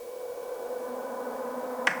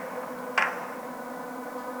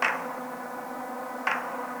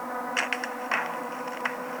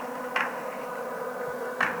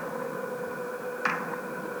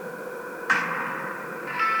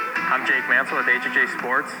Mansell with HHA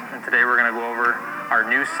Sports, and today we're going to go over our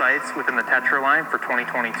new sights within the Tetra line for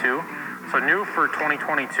 2022. So new for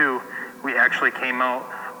 2022, we actually came out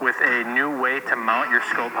with a new way to mount your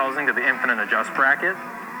scope housing to the infinite adjust bracket.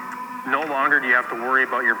 No longer do you have to worry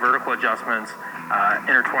about your vertical adjustments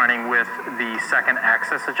intertwining with the second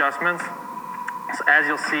axis adjustments. So as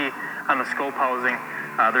you'll see on the scope housing,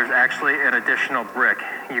 there's actually an additional brick.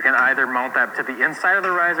 You can either mount that to the inside of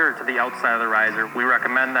the riser or to the outside of the riser. We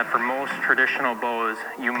recommend that for most traditional bows,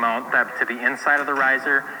 you mount that to the inside of the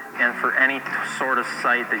riser, and for any sort of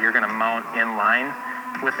sight that you're going to mount in line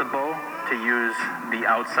with the bow, to use the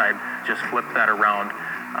outside, just flip that around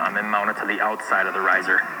and mount it to the outside of the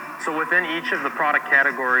riser. So within each of the product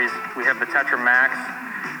categories, we have the Tetra Max,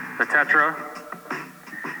 the Tetra,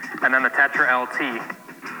 and then the Tetra LT.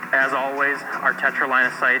 As always, our Tetra line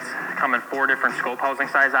of sights come in 4 different scope housing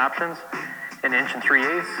size options: 1 inch and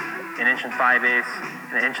 3/8, 1 inch and 5/8,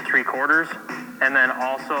 and 1 inch and 3/4, and then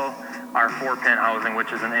also our 4-pin housing,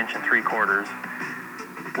 which is 1 inch and 3/4.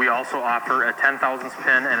 We also offer a 10 thousandths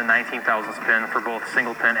pin and a 19 thousandths pin for both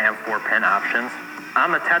single pin and 4-pin options.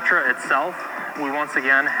 On the Tetra itself, we once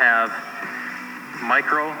again have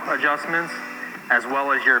micro adjustments as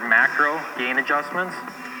well as your macro gain adjustments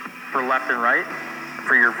for left and right.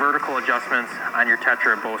 For your vertical adjustments on your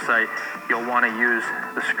Tetra bow sight, you'll want to use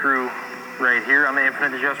the screw right here on the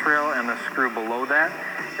infinite adjust rail and the screw below that.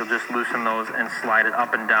 You'll just loosen those and slide it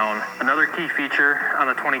up and down. Another key feature on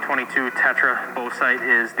the 2022 Tetra bow sight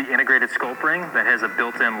is the integrated scope ring that has a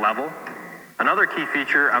built-in level. Another key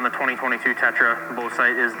feature on the 2022 Tetra bow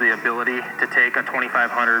sight is the ability to take a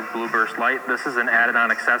 2500 Blue Burst light. This is an added-on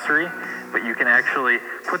accessory, but you can actually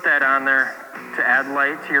put that on there to add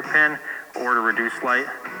light to your pin or to reduce light.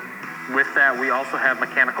 With that, we also have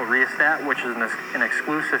mechanical rheostat, which is an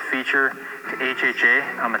exclusive feature to HHA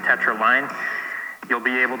on the Tetra line. You'll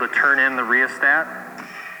be able to turn in the rheostat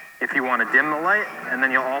if you want to dim the light, and then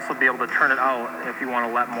you'll also be able to turn it out if you want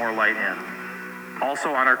to let more light in.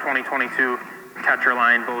 Also on our 2022 Tetra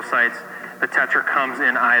line bow sights, the Tetra comes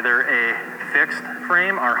in either a fixed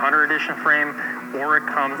frame, our Hunter Edition frame, or it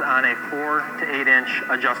comes on a 4 to 8 inch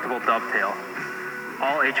adjustable dovetail.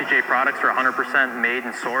 All HHA products are 100% made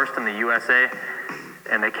and sourced in the USA,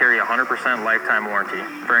 and they carry a 100% lifetime warranty.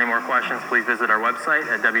 For any more questions, please visit our website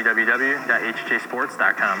at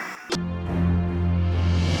www.hhsports.com.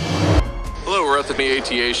 Hello, we're at the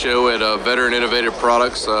ATA show at Veteran Innovative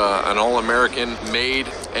Products, an all-American made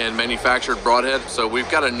and manufactured broadhead. So we've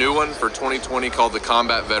got a new one for 2020 called the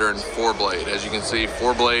Combat Veteran 4-blade. As you can see,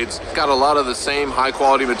 4 blades. Got a lot of the same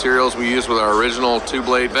high-quality materials we use with our original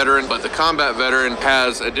 2-blade Veteran, but the Combat Veteran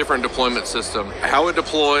has a different deployment system. How it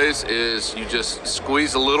deploys is you just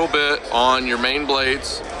squeeze a little bit on your main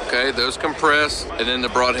blades, okay? Those compress, and then the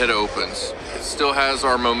broadhead opens. It still has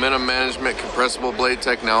our momentum management compressible blade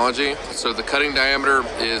technology. So the cutting diameter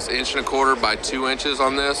is 1 1/4 by 2 inches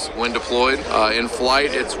on this when deployed. In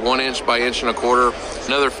flight, it's 1 inch by 1 1/4.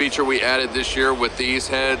 Another feature we added this year with these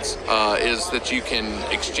heads is that you can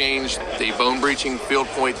exchange the bone breaching field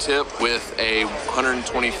point tip with a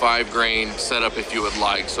 125 grain setup if you would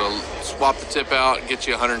like. So swap the tip out, get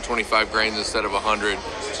you 125 grains instead of 100,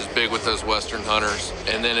 which is big with those Western hunters.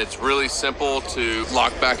 And then it's really simple to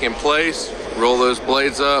lock back in place, roll those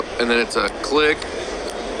blades up, and then it's a click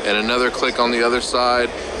and another click on the other side.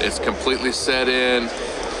 It's completely set in,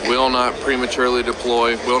 will not prematurely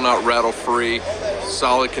deploy, will not rattle free,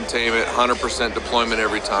 solid containment, 100% deployment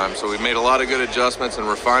every time. So we made a lot of good adjustments and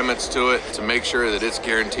refinements to it to make sure that it's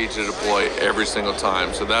guaranteed to deploy every single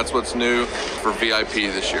time. So that's what's new for VIP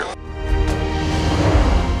this year.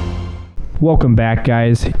 Welcome back,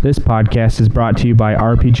 guys. This podcast is brought to you by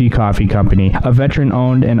RPG Coffee Company, a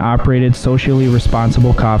veteran-owned and operated socially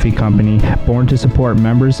responsible coffee company born to support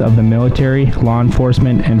members of the military, law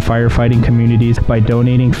enforcement, and firefighting communities by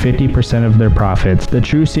donating 50% of their profits. The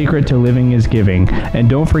true secret to living is giving. And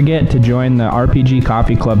don't forget to join the RPG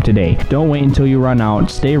Coffee Club today. Don't wait until you run out.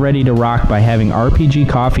 Stay ready to rock by having RPG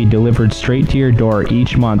coffee delivered straight to your door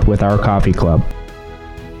each month with our coffee club.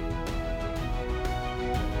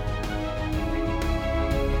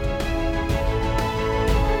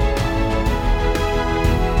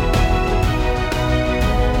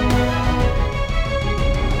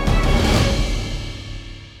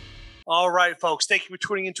 All right, folks, thank you for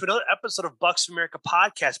tuning into another episode of Bucks of America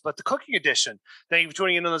podcast, but the cooking edition. Thank you for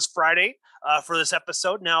tuning in on this Friday for this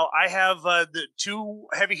episode. Now, I have the two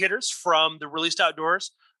heavy hitters from the Released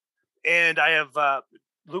Outdoors, and I have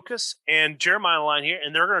Lucas and Jeremiah on the line here,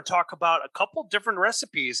 and they're going to talk about a couple different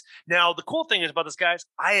recipes. Now, the cool thing is about this, guys,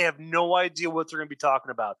 I have no idea what they're going to be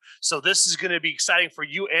talking about. So this is going to be exciting for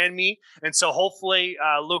you and me. And so hopefully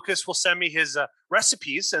Lucas will send me his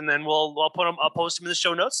recipes, and then I'll post them in the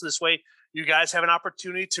show notes. So this way you guys have an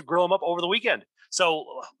opportunity to grill them up over the weekend. So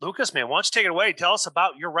Lucas, man, why don't you take it away? Tell us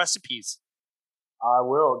about your recipes. I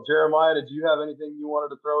will. Jeremiah, did you have anything you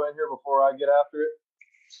wanted to throw in here before I get after it?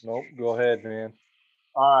 Nope. Go ahead, man.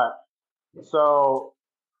 All right. So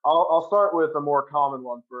I'll start with a more common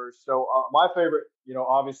one first. So my favorite,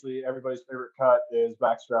 obviously everybody's favorite cut is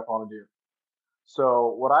backstrap on a deer.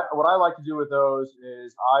 So what I like to do with those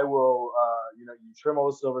is I will, you trim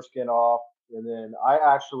all the silver skin off, and then I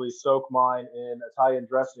actually soak mine in Italian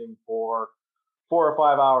dressing for 4 or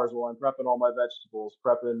 5 hours while I'm prepping all my vegetables.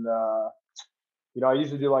 I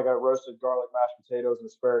usually do like a roasted garlic, mashed potatoes, and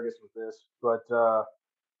asparagus with this, but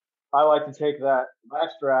I like to take that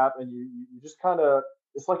backstrap and you just kind of,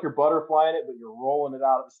 it's like you're butterflying it, but you're rolling it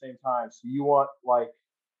out at the same time. So you want like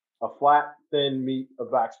a flat, thin meat of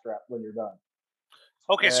backstrap when you're done.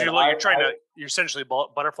 Okay, and so you're essentially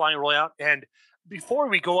butterflying roll out. And before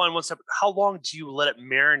we go on one step, how long do you let it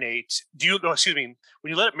marinate? When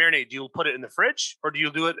you let it marinate, do you put it in the fridge or do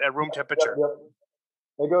you do it at room temperature? Yep.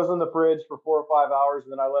 It goes in the fridge for 4 or 5 hours,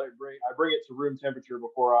 and then I bring it to room temperature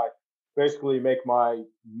before I basically make my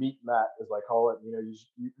meat mat, as I call it.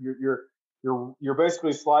 You're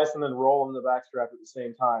basically slicing and rolling the backstrap at the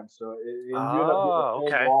same time. So you end up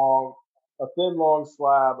getting a thin, long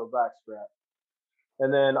slab of backstrap.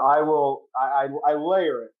 And then I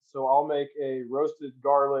layer it. So I'll make a roasted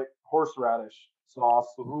garlic horseradish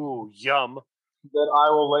sauce. Ooh, yum. That I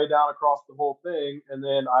will lay down across the whole thing, and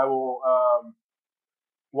then I will,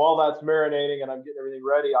 while that's marinating and I'm getting everything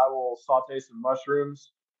ready, I will saute some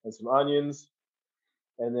mushrooms and some onions,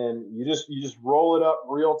 and then you just roll it up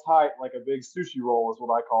real tight like a big sushi roll is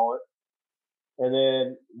what I call it. And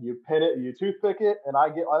then you pin it, you toothpick it, and I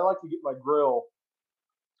like to get my grill,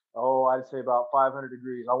 I'd say about 500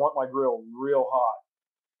 degrees. I want my grill real hot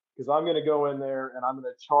because I'm going to go in there and I'm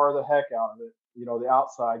going to char the heck out of it. The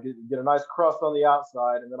outside, get a nice crust on the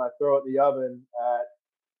outside, and then I throw it in the oven at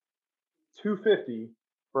 250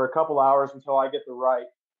 for a couple hours until I get the right,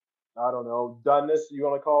 doneness, you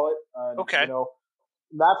want to call it. And, okay.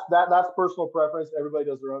 That's personal preference. Everybody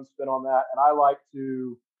does their own spin on that, and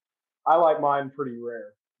I like mine pretty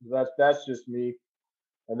rare. That's just me.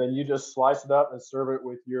 And then you just slice it up and serve it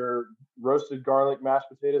with your roasted garlic, mashed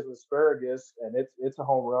potatoes, and asparagus, and it's a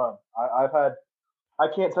home run. I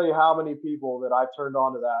can't tell you how many people that I've turned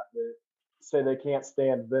on to that say they can't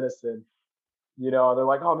stand venison. They're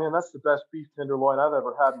like, "Oh man, that's the best beef tenderloin I've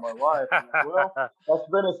ever had in my life." Like, well, that's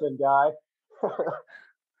venison, guy.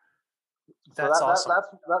 That's awesome.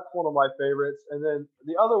 That's one of my favorites. And then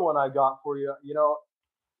the other one I got for you,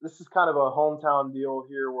 this is kind of a hometown deal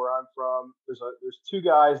here where I'm from. There's 2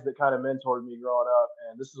 guys that kind of mentored me growing up,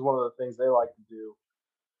 and this is one of the things they like to do.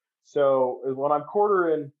 So when I'm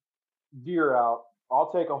quartering deer out,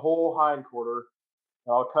 I'll take a whole hind quarter,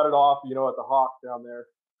 and I'll cut it off, at the hock down there.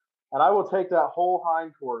 And I will take that whole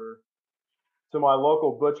hind quarter to my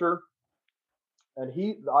local butcher, and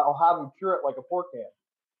I'll have him cure it like a pork ham.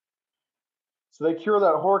 So they cure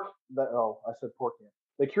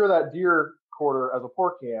they cure that deer quarter as a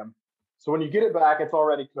pork ham. So when you get it back, it's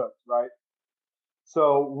already cooked, right?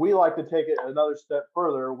 So we like to take it another step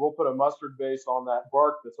further. We'll put a mustard base on that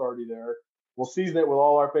bark that's already there. We'll season it with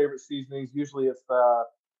all our favorite seasonings. Usually it's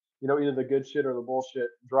either the good shit or the bullshit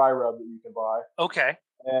dry rub that you can buy. Okay.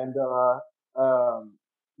 And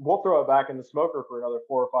we'll throw it back in the smoker for another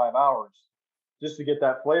 4 or 5 hours just to get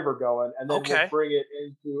that flavor going. And then we'll bring it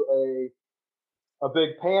into a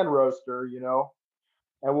big pan roaster,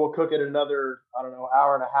 and we'll cook it another,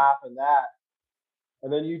 hour and a half in that.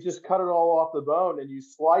 And then you just cut it all off the bone and you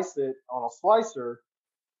slice it on a slicer.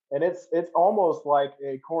 And it's almost like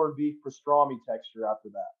a corned beef pastrami texture after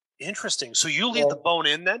that. Interesting. So you leave the bone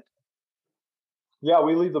in then? Yeah,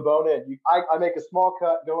 we leave the bone in. I make a small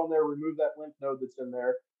cut, go in there, remove that lymph node that's in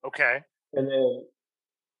there. Okay. And then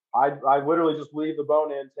I literally just leave the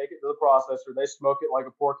bone in, take it to the processor. They smoke it like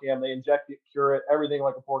a pork ham. They inject it, cure it, everything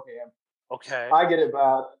like a pork ham. Okay. I get it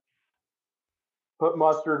back, put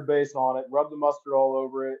mustard base on it, rub the mustard all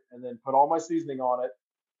over it, and then put all my seasoning on it,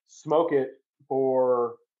 smoke it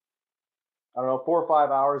for, 4 or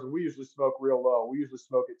 5 hours. And we usually smoke real low. We usually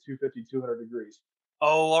smoke at 250, 200 degrees.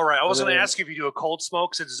 Oh, all right. I was going to ask you if you do a cold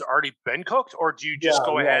smoke since it's already been cooked, or do you just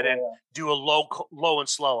go ahead and do a low and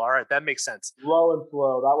slow? All right, that makes sense. Low and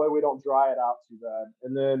slow. That way we don't dry it out too bad.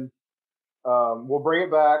 And then we'll bring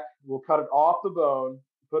it back. We'll cut it off the bone,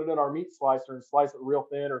 put it in our meat slicer and slice it real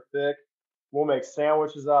thin or thick. We'll make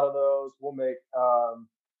sandwiches out of those.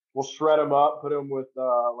 We'll shred them up, put them with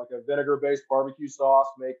like a vinegar-based barbecue sauce,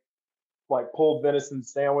 make like pulled venison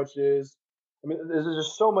sandwiches. I mean, there's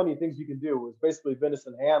just so many things you can do. It's basically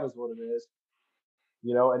venison ham is what it is,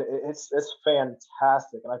 and it's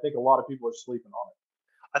fantastic. And I think a lot of people are sleeping on it.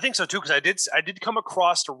 I think so too, because I did come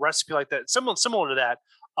across a recipe like that, similar to that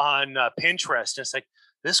on Pinterest. And it's like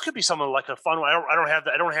this could be something like a fun one. I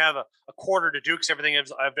don't have a quarter to do because everything I've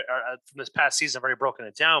from this past season I've already broken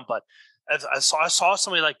it down. But I saw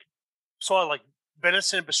somebody like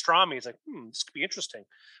venison and pastrami. It's like this could be interesting.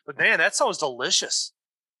 But man, that sounds delicious.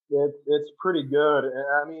 It's pretty good. And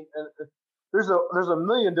I mean, there's a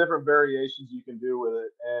million different variations you can do with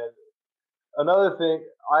it. And another thing,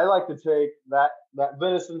 I like to take that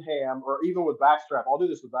venison ham, or even with backstrap. I'll do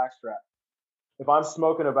this with backstrap. If I'm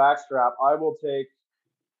smoking a backstrap, I will take,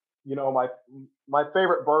 my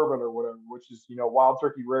favorite bourbon or whatever, which is Wild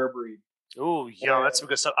Turkey Rare Breed. Oh yeah, that's some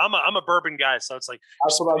good stuff. I'm a bourbon guy, so it's like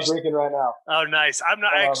that's what I'm drinking right now. Oh, nice. I'm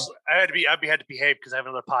not actually. I had to behave because I have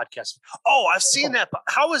another podcast. Oh, I've seen that.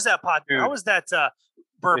 How is that pod? How is that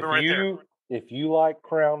bourbon right there? If you like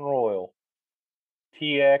Crown Royal,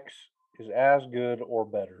 TX is as good or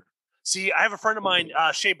better. See, I have a friend of mine,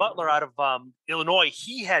 Shea Butler, out of Illinois.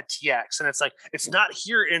 He had TX, and it's like it's not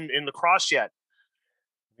here in La Crosse yet.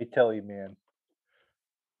 Let me tell you, man.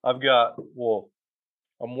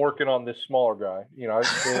 I'm working on this smaller guy.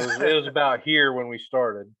 It was about here when we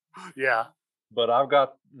started. Yeah. But I've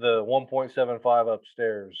got the 1.75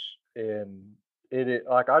 upstairs, and it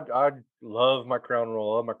like I love my Crown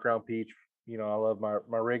Royal, I love my Crown Peach. I love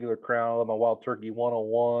my regular Crown. I love my Wild Turkey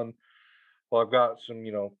 101. Well, I've got some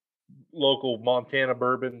local Montana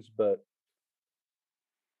bourbons, but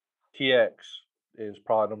TX is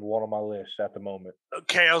probably number one on my list at the moment.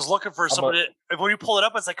 Okay, I was looking for somebody. When you pull it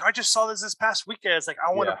up, it's like I just saw this past weekend. It's like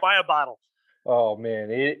I want to buy a bottle. Oh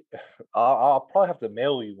man, I'll probably have to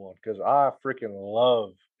mail you one because I freaking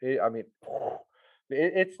love it. I mean,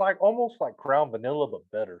 it's like almost like Crown Vanilla but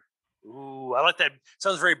better. Ooh, I like that.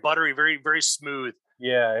 Sounds very buttery, very very smooth.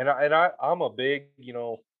 Yeah, and I'm a big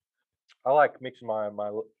I like mixing my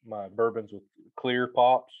bourbons with clear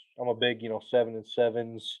pops. I'm a big 7 and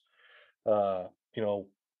 7s.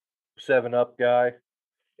 7-Up guy,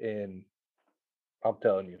 and I'm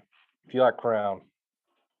telling you, if you like Crown,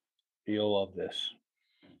 you'll love this.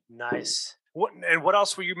 Nice. What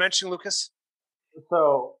else were you mentioning, Lucas?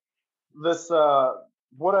 So this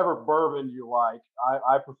whatever bourbon you like,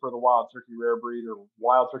 I prefer the Wild Turkey Rare Breed or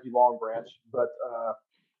Wild Turkey Long Branch, but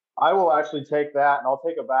I will actually take that and I'll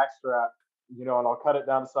take a backstrap, and I'll cut it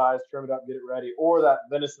down to size, trim it up, get it ready, or that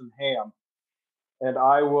venison ham, and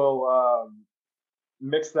I will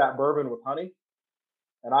mix that bourbon with honey,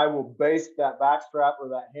 and I will baste that backstrap or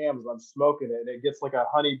that ham as I'm smoking it, and it gets like a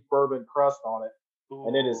honey bourbon crust on it. Ooh.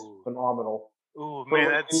 And it is phenomenal. Ooh,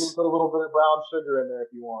 man, you put a little bit of brown sugar in there if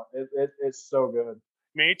you want. It's so good.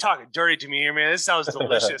 Man, you're talking dirty to me here, man. This sounds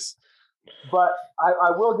delicious. But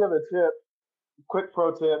I will give a tip, quick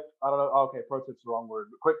pro tip. I don't know. Okay, pro tip's the wrong word,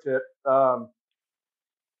 but quick tip.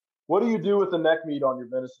 What do you do with the neck meat on your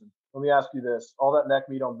venison? Let me ask you this. All that neck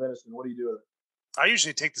meat on venison, what do you do with it? I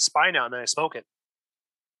usually take the spine out and then I smoke it.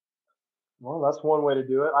 Well, that's one way to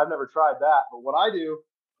do it. I've never tried that. But what I do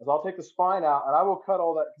is I'll take the spine out and I will cut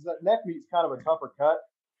all that, because that neck meat's kind of a tougher cut.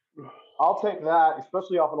 I'll take that,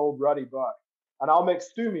 especially off an old ruddy buck, and I'll make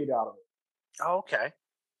stew meat out of it. Oh, okay.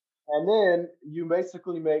 And then you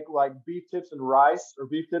basically make like beef tips and rice or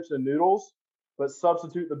beef tips and noodles, but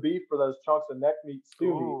substitute the beef for those chunks of neck meat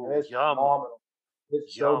stew meat. And it's phenomenal.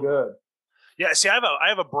 It's so good. Yeah, see, I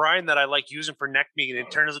have a brine that I like using for neck meat, and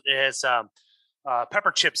it has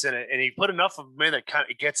pepper chips in it, and you put enough of them in that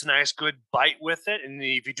it gets a nice good bite with it. And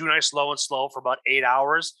if you do nice low and slow for about 8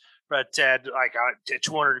 hours, but at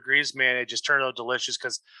 200 degrees, man, it just turned out delicious.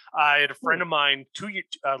 Because I had a friend of mine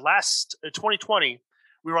last 2020,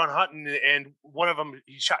 we were on hunting, and one of them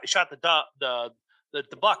he shot the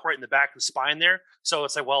buck right in the back of the spine there. So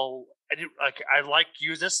it's like, well, I like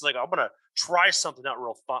using this. Like I'm gonna try something out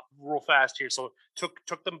real fast here. So took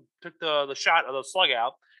the shot of the slug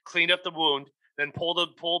out, cleaned up the wound, then pulled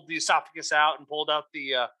the esophagus out and pulled out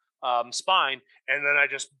the spine, and then I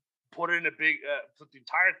just put it in a big put the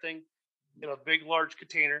entire thing in a big large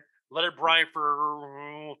container, let it brine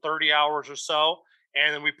for 30 hours or so,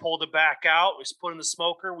 and then we pulled it back out. We put it in the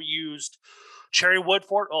smoker. We used cherry wood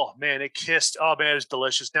for it. Oh man, it kissed. Oh man, it's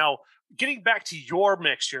delicious. Now, getting back to your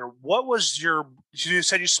mixture, what was your? You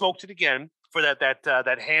said you smoked it again for that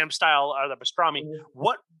ham style or the pastrami. Mm-hmm.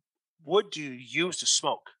 What wood do you use to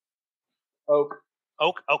smoke? Oak.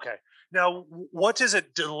 Okay. Now, what does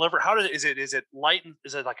it deliver? How does is it light?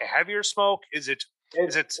 Is it like a heavier smoke? Is it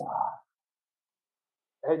It,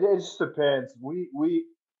 it just depends. We've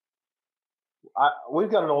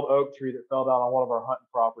got an old oak tree that fell down on one of our hunting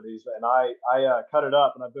properties, and I cut it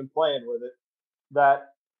up, and I've been playing with it.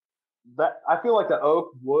 That I feel like the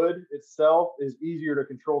oak wood itself is easier to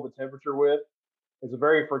control the temperature with. It's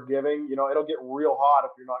very forgiving. It'll get real hot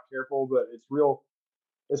if you're not careful, but it's real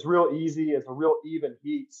easy. It's a real even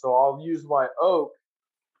heat. So I'll use my oak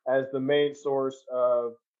as the main source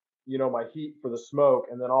of, my heat for the smoke.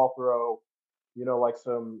 And then I'll throw, like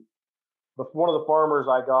one of the farmers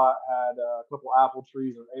I got had a couple apple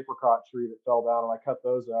trees and an apricot tree that fell down, and I cut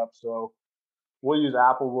those up. So we'll use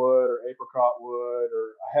apple wood or apricot wood,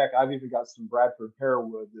 or heck, I've even got some Bradford pear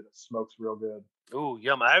wood that it smokes real good. Oh,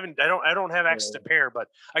 yum! I don't have access to pear, but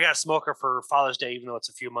I got a smoker for Father's Day, even though it's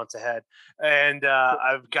a few months ahead. And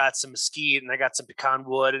I've got some mesquite, and I got some pecan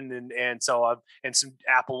wood, and so and some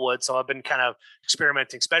apple wood. So I've been kind of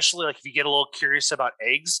experimenting, especially like if you get a little curious about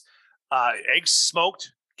eggs. Eggs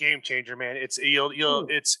smoked, game changer, man.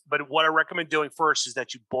 But what I recommend doing first is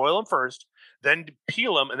that you boil them first, then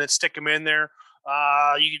peel them, and then stick them in there.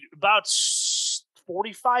 About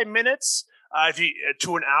 45 minutes. If you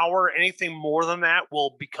to an hour, anything more than that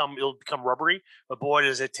it'll become rubbery. But boy,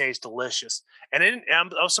 does it taste delicious! And I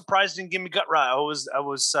was surprised it didn't give me gut rot. I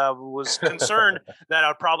was concerned that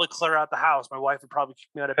I'd probably clear out the house. My wife would probably kick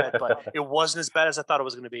me out of bed, but it wasn't as bad as I thought it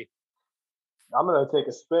was going to be. I'm going to take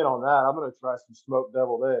a spin on that. I'm going to try some smoked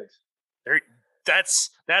deviled eggs. That's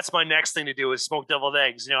my next thing to do is smoked deviled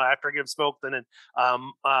eggs. After I get them smoked, and then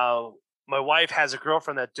my wife has a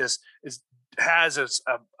girlfriend that just has a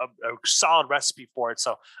solid recipe for it.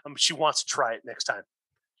 So she wants to try it next time.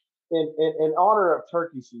 In honor of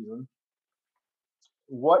turkey season,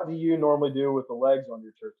 what do you normally do with the legs on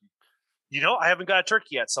your turkey? I haven't got a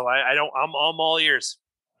turkey yet, so I don't. I'm all ears.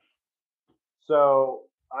 So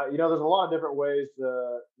there's a lot of different ways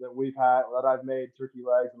that I've made turkey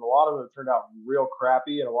legs, and a lot of them have turned out real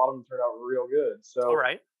crappy, and a lot of them turned out real good. So all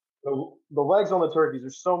right. The legs on the turkeys,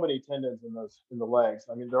 there's so many tendons in the legs.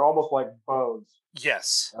 I mean, they're almost like bones.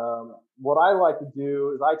 Yes. What I like to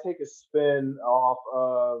do is I take a spin off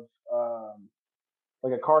of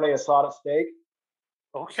like a carne asada steak.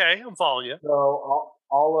 Okay, I'm following you. So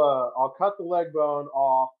I'll cut the leg bone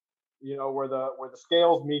off. Where the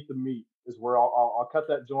scales meet the meat is where I'll cut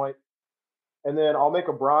that joint, and then I'll make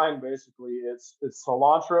a brine. Basically, it's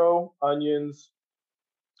cilantro, onions,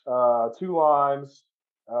 2 limes.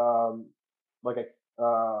 Like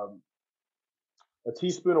a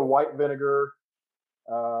teaspoon of white vinegar,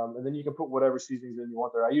 and then you can put whatever seasonings in you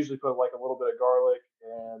want there. I usually put like a little bit of garlic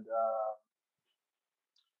and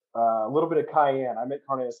a little bit of cayenne. I make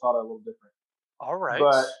carne asada a little different. All right,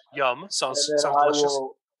 but yum. Sounds delicious.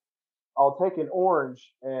 I'll take an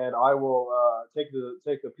orange and I will take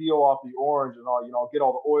the peel off the orange, and I'll get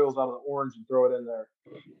all the oils out of the orange and throw it in there,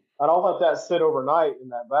 and I'll let that sit overnight in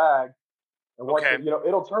that bag. And once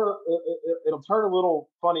it'll turn a little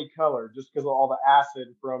funny color just because of all the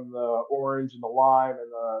acid from the orange and the lime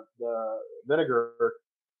and the vinegar.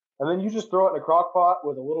 And then you just throw it in a crock pot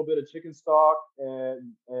with a little bit of chicken stock,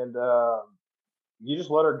 and you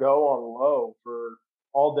just let her go on low for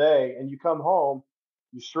all day. And you come home,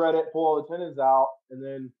 you shred it, pull all the tendons out, and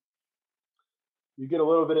then you get a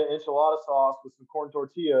little bit of enchilada sauce with some corn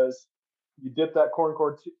tortillas. You dip that corn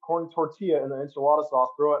tortilla in the enchilada sauce,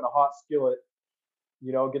 throw it in a hot skillet,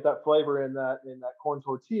 get that flavor in that corn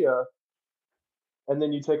tortilla. And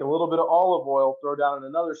then you take a little bit of olive oil, throw down in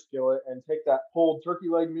another skillet, and take that pulled turkey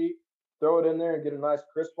leg meat, throw it in there and get a nice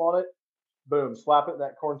crisp on it. Boom, slap it in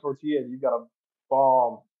that corn tortilla, and you've got a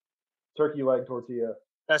bomb turkey leg tortilla.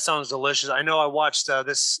 That sounds delicious. I know I watched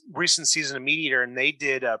this recent season of Meat Eater, and they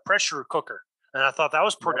did a pressure cooker. And I thought that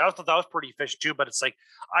was pretty. I thought that was pretty efficient too. But it's like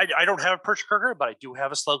I don't have a pressure cooker, but I do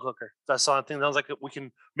have a slow cooker. That's the only thing that was like we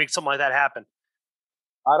can make something like that happen.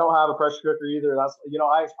 I don't have a pressure cooker either. That's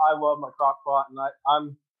I love my crock pot, and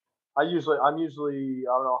I'm usually I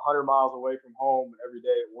don't know 100 miles away from home every day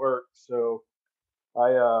at work. So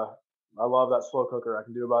I love that slow cooker. I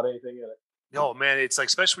can do about anything in it. Oh man, it's like,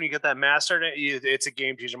 especially when you get that mastered, it's a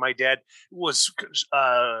game changer. My dad was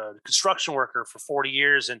a construction worker for 40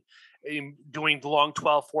 years and doing the long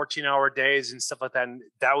 12, 14-hour days and stuff like that. And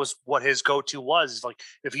that was what his go-to was. Like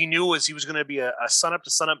if he knew he was going to be a sun up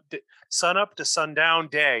to sundown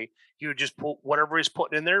day, he would just put whatever he's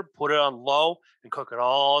putting in there, put it on low and cook it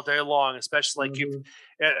all day long. Especially like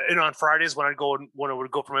and on Fridays when I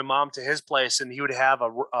would go from my mom to his place and he would have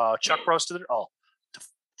a chuck roast in there. Oh,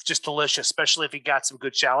 just delicious, especially if he got some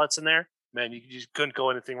good shallots in there. Man, you just couldn't go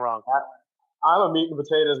anything wrong. I'm a meat and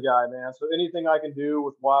potatoes guy, man. So anything I can do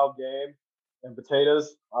with wild game and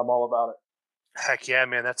potatoes, I'm all about it. Heck yeah,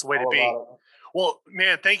 man. That's the way to All be. about it. Well,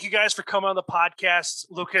 man, thank you guys for coming on the podcast.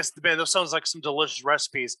 Lucas, man, those sounds like some delicious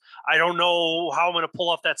recipes. I don't know how I'm going to pull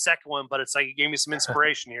off that second one, but it's like you gave me some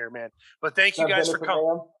inspiration here, man. But thank you That guys for venison coming.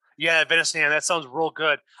 ham? Yeah, venison ham. That sounds real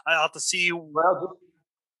good. I'll have to see you. Well,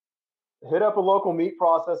 just hit up a local meat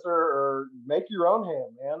processor or make your own ham,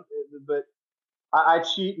 man. But I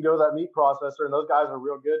cheat and go to that meat processor, and those guys are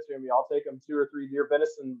real good to me. I'll take them 2 or 3 deer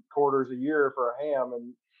venison quarters a year for a ham,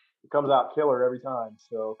 and it comes out killer every time.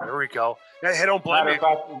 So There we go. Hey, don't blame matter me. of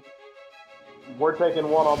fact, we're taking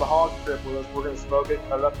one on the hog trip with us. We're going to smoke it,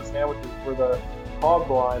 cut it up for sandwiches for the hog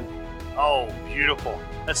blind. Oh, beautiful.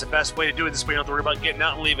 That's the best way to do it. This way you don't have to worry about getting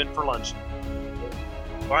out and leaving for lunch.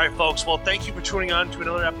 All right, folks. Well, thank you for tuning on to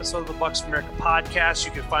another episode of the Bucks of America podcast.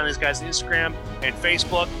 You can find these guys on Instagram and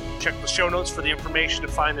Facebook. Check the show notes for the information to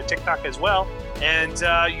find the TikTok as well. And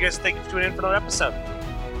you guys, thank you for tuning in for another episode.